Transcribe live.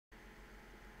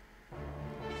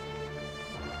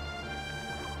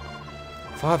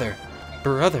Father,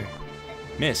 brother.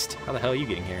 Mist, how the hell are you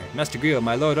getting here? Master Griel,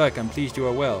 my lord Ike, I'm pleased you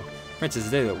are well. Princess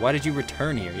Azalea, why did you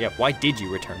return here? Yeah, why did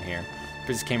you return here?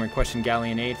 Princess came and questioned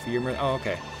Galleon aid for your oh,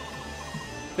 okay.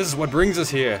 This is what brings us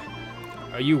here.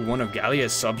 Are you one of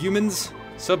Gallia's subhumans?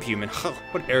 Subhuman? Huh,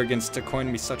 what arrogance to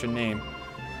coin me such a name.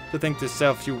 To think to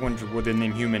self you wonder what the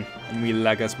name human, and we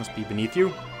lagas must be beneath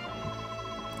you?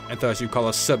 I thought you'd call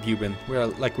us subhuman. We are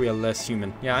less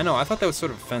human. Yeah, I know, I thought that was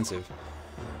sort of offensive.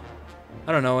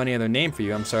 I don't know any other name for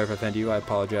you. I'm sorry if I offended you. I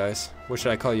apologize. What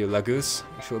should I call you? Lagus?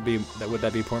 Would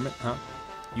that be Portman? Huh?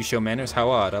 You show manners?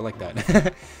 How odd. I like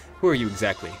that. Who are you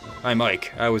exactly? I'm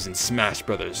Ike. I was in Smash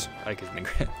Brothers. Ike is an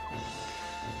ingredient.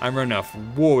 I'm Renaf,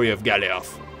 warrior of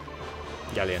Galioff.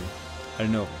 Galleon. I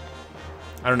don't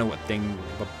know what thing,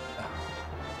 but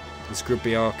this group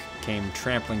of Orc came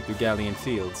trampling through Galleon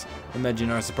fields. Imagine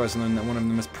our surprise to learn that one of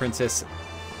them is Princess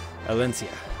Alencia.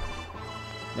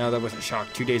 Now that was a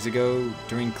shock. 2 days ago,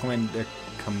 during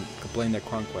completing their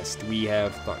conquest, we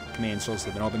have thought command souls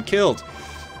have all been killed.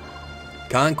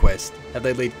 Conquest? Have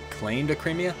they laid claim to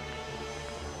Crimea?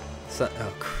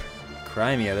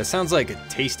 Crimea. That sounds like a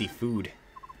tasty food.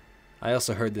 I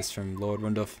also heard this from Lord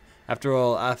Rundolph. After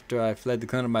all, after I fled the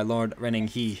clan of my Lord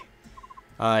Renning,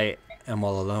 I am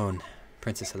all alone.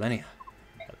 Princess Helenia.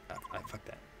 Fuck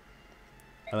that.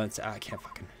 I can't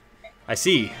fucking... I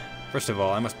see. First of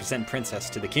all, I must present Princess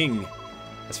to the king.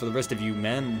 As for the rest of you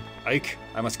men, Ike,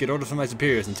 I must get orders from my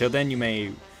superiors. Until then, you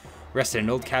may rest in an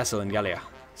old castle in Gallia.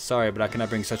 Sorry, but I cannot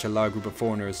bring such a large group of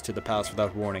foreigners to the palace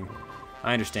without warning.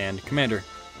 I understand. Commander,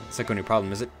 it's not any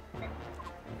problem, is it?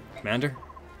 Commander?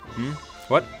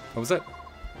 What? What was that?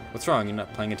 What's wrong? You're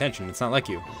not paying attention. It's not like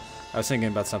you. I was thinking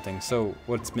about something. So,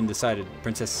 what's been decided?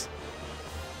 Princess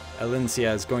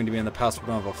Alencia is going to be in the Palace of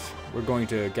Ronvolf. We're going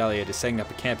to Gallia to setting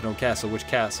up a camp in Old Castle. Which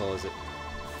castle is it?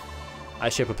 I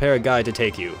shall prepare a guide to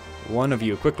take you. One of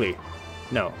you, quickly.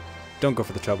 No, don't go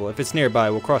for the trouble. If it's nearby,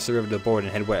 we'll cross the river to the board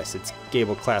and head west. It's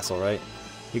Gable Castle, right?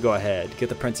 You go ahead. Get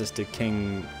the princess to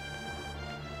King...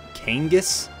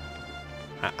 Kangas?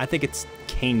 I think it's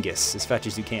Kangas, as fast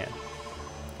as you can.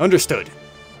 Understood.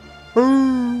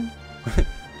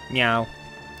 Meow.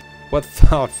 What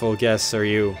thoughtful guests are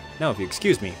you? Now, if you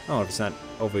excuse me. Oh, if it's not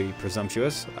overly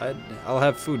presumptuous, I'll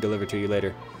have food delivered to you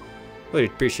later. Really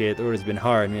appreciate it. The road has been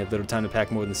hard, and we have little time to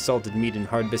pack more than salted meat and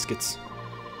hard biscuits.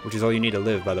 Which is all you need to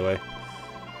live, by the way.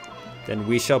 Then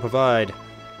we shall provide.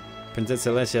 Princess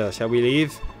Alencia, shall we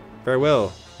leave?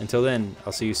 Farewell. Until then,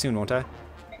 I'll see you soon, won't I?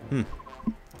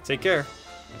 Take care.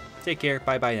 Take care.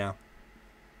 Bye-bye now.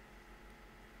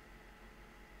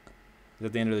 Is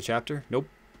that the end of the chapter? Nope.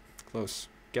 Close.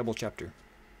 Gebel chapter.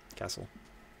 Castle.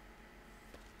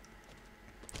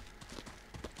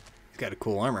 You've got a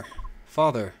cool armor.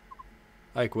 Father.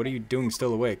 Ike, what are you doing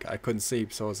still awake? I couldn't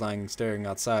sleep, so I was lying staring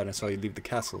outside and I saw you leave the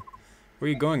castle. Where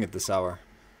are you going at this hour?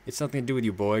 It's nothing to do with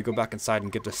you, boy. Go back inside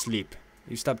and get to sleep.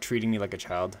 You stop treating me like a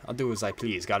child. I'll do as I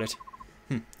please, got it?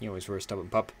 You always were a stubborn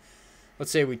pup.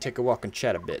 Let's say we take a walk and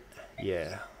chat a bit.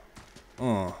 Yeah.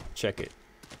 Oh, check it.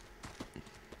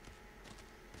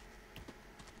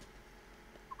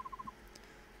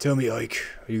 Tell me, Ike,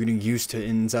 are you getting used to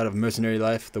ins out of mercenary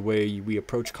life, the way we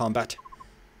approach combat?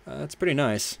 That's pretty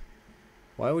nice.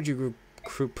 Why would you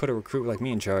put a recruit like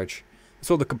me in charge? It's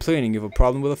all the complaining. You have a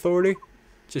problem with authority?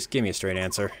 Just give me a straight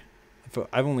answer.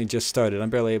 I've only just started. I'm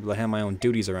barely able to handle my own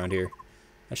duties around here.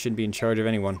 I shouldn't be in charge of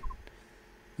anyone.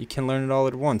 You can learn it all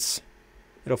at once.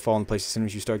 It'll fall in place as soon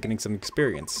as you start getting some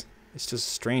experience. It's just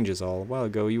strange as all. A while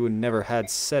ago, you would never had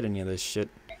said any of this shit.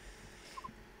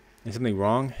 Is something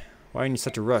wrong? Why are you in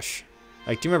such a rush?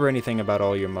 Like, do you remember anything about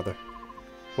your mother?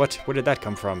 What? Where did that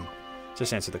come from?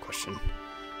 Just answer the question.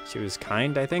 She was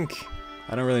kind, I think?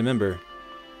 I don't really remember.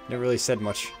 Never really said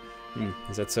much.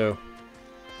 Is that so?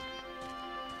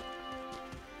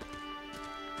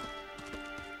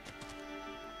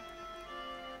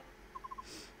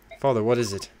 Father, what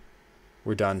is it?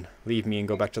 We're done. Leave me and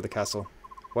go back to the castle.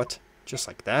 What? Just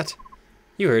like that?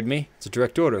 You heard me. It's a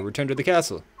direct order. Return to the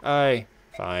castle.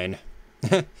 Fine. ...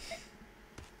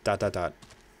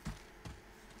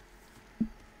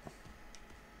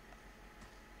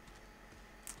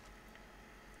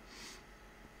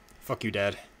 Fuck you,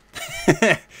 Dad.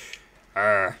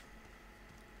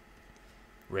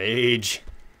 Rage.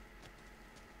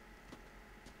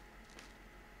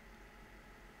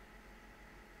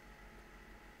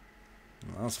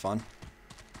 Well, that was fun.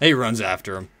 He runs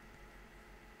after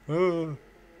him.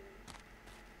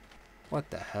 What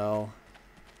the hell?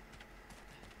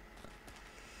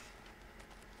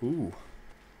 Ooh.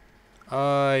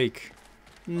 Ike.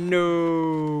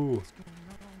 No.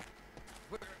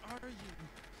 Where are you?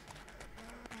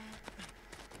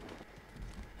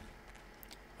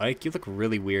 Ike, you look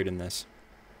really weird in this.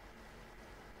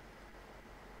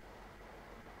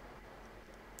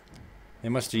 They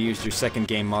must have used your second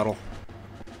game model.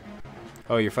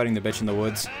 Oh, you're fighting the bitch in the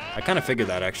woods? I kind of figured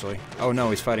that, actually. Oh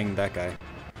no, he's fighting that guy.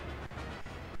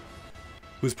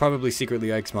 Who's probably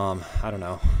secretly Ike's mom. I don't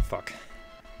know. Fuck.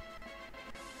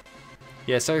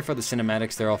 Yeah, sorry for the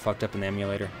cinematics. They're all fucked up in the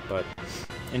emulator, but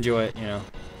enjoy it, you know.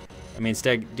 I mean,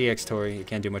 Stag DX Tori, you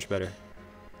can't do much better.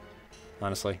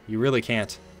 Honestly, you really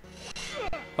can't.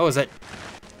 Oh, is that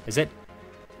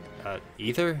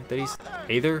Aether? That he's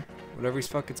Aether? Whatever he's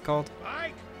fuck it's called.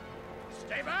 Ike,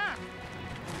 stay back.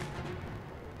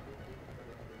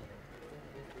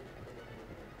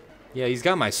 Yeah, he's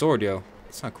got my sword, yo.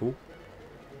 That's not cool.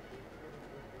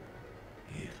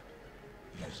 Here,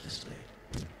 use this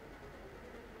blade.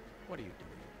 What are you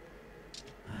doing?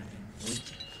 I've been waiting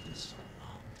for this for a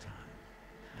long time.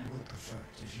 I would prefer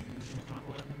it if you use your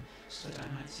proper weapon so that I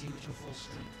might see with your full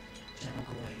strength. General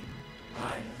Gawain,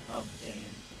 Rider of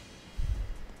Dane.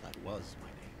 That was my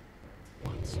name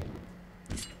once.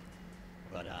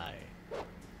 But I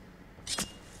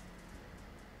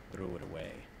threw it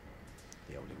away.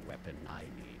 The only weapon I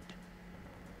need.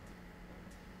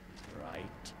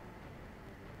 Right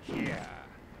here.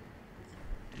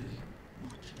 Do you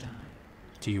want to die?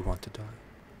 Do you want to die?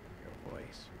 Your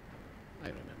voice. I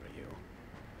remember you.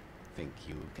 Think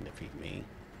you can defeat me?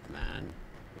 The man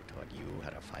who taught you how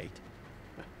to fight?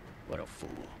 What a fool.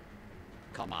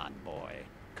 Come on, boy.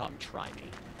 Come try me.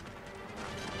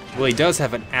 Well, he does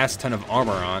have an ass ton of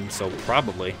armor on, so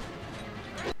probably.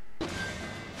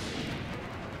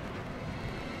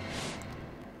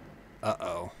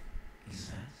 Uh-oh. Is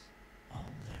that all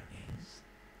there is?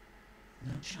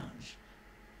 No challenge?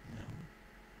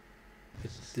 No?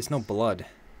 There's no blood.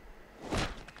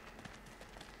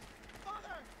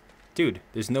 Dude,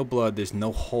 there's no blood, there's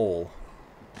no hole.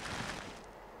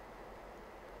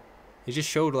 It just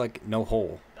showed, like, no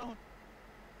hole.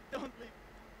 Don't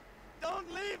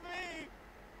leave me!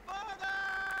 Father!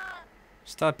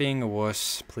 Stop being a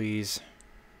wuss, please.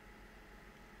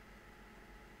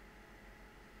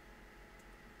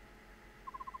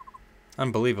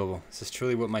 Unbelievable. Is this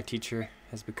truly what my teacher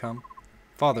has become?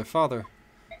 Father, father.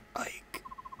 Ike.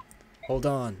 Hold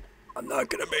on. I'm not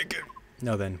gonna make it.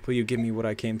 No then, will you give me what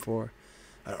I came for?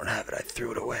 I don't have it, I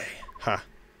threw it away. Ha.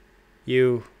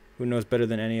 You, who knows better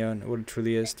than anyone what it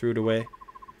truly is, threw it away.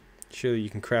 Surely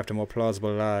you can craft a more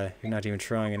plausible lie. You're not even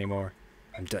trying anymore.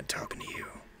 I'm done talking to you.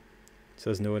 So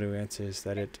there's no one who answers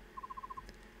that it.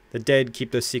 The dead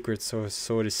keep those secrets,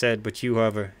 so it is said, but you,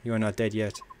 however, you are not dead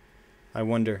yet. I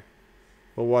wonder.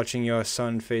 While watching your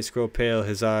son face grow pale,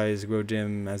 his eyes grow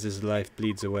dim as his life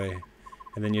bleeds away.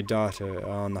 And then your daughter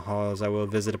on the halls I will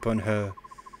visit upon her.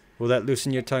 Will that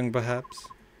loosen your tongue, perhaps?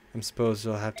 I suppose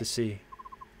I'll have to see.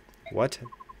 What?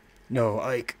 No,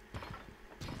 Ike.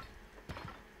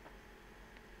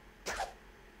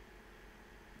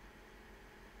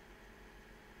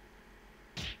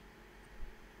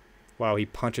 Wow, he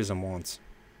punches him once.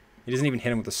 He doesn't even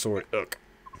hit him with a sword. Ugh.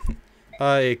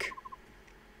 Ike.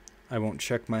 I won't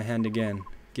check my hand again.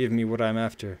 Give me what I'm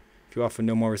after. If you offer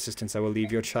no more resistance, I will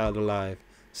leave your child alive.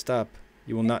 Stop.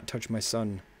 You will not touch my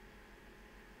son.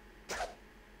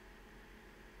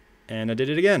 And I did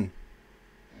it again.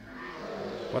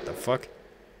 What the fuck?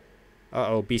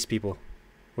 Uh-oh, beast people.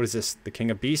 What is this? The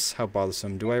king of beasts? How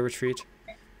bothersome. Do I retreat?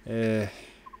 You're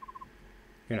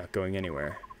not going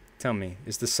anywhere. Tell me,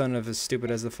 is the son as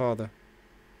stupid as the father?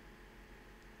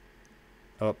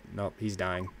 Oh, nope, he's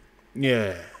dying.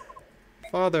 Yeah.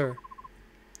 Father.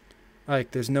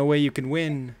 Ike, there's no way you can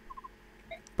win.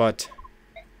 But.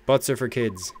 Butts are for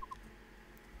kids.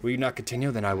 Will you not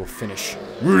continue? Then I will finish.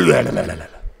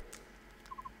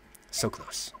 So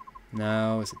close.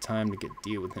 Now is the time to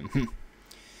deal with him.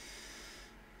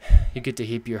 You get to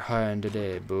heap your hand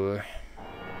today, boy.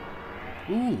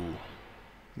 Ooh.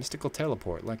 Mystical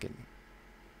teleport, like it.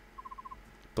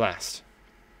 Blast.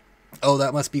 Oh,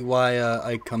 that must be why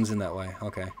Ike comes in that way.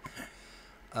 Okay.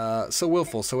 So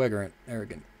willful, so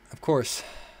arrogant. Of course,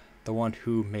 the one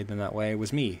who made them that way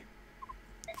was me.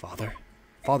 Father.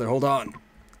 Father, hold on.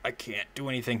 I can't do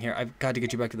anything here. I've got to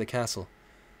get you back to the castle.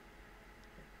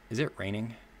 Is it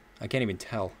raining? I can't even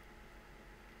tell.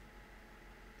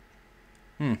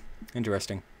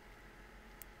 Interesting.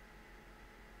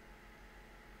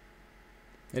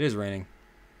 It is raining.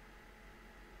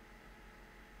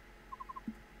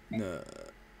 No.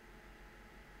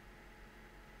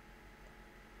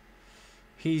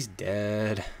 He's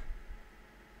dead.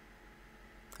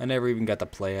 I never even got to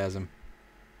play as him.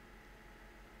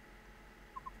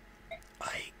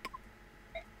 Ike.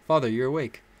 Father, you're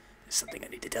awake. There's something I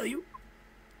need to tell you.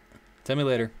 Tell me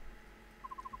later.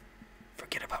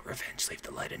 Forget about revenge. Leave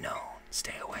the light unknown.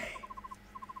 Stay away.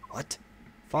 What?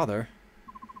 Father?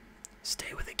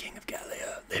 Stay with the King of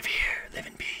Gallia. Live here. Live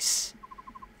in peace.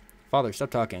 Father,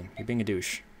 stop talking. You're being a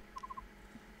douche.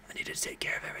 I needed to take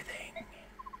care of everything.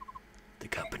 The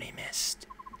company missed.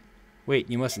 Wait,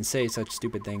 you mustn't say such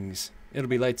stupid things. It'll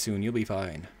be light soon. You'll be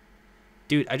fine.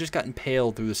 Dude, I just got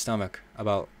impaled through the stomach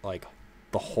about, like,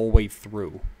 the whole way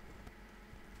through.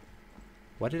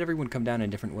 Why did everyone come down in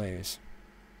different ways?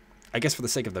 I guess for the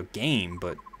sake of the game,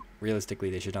 but realistically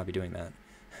they should not be doing that.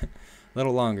 A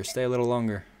little longer. Stay a little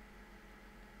longer.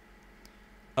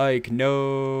 Ike,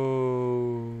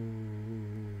 no.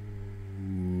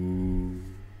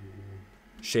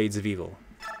 Shades of Evil.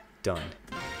 Done.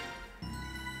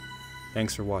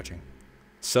 Thanks for watching.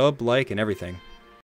 Sub, like, and everything.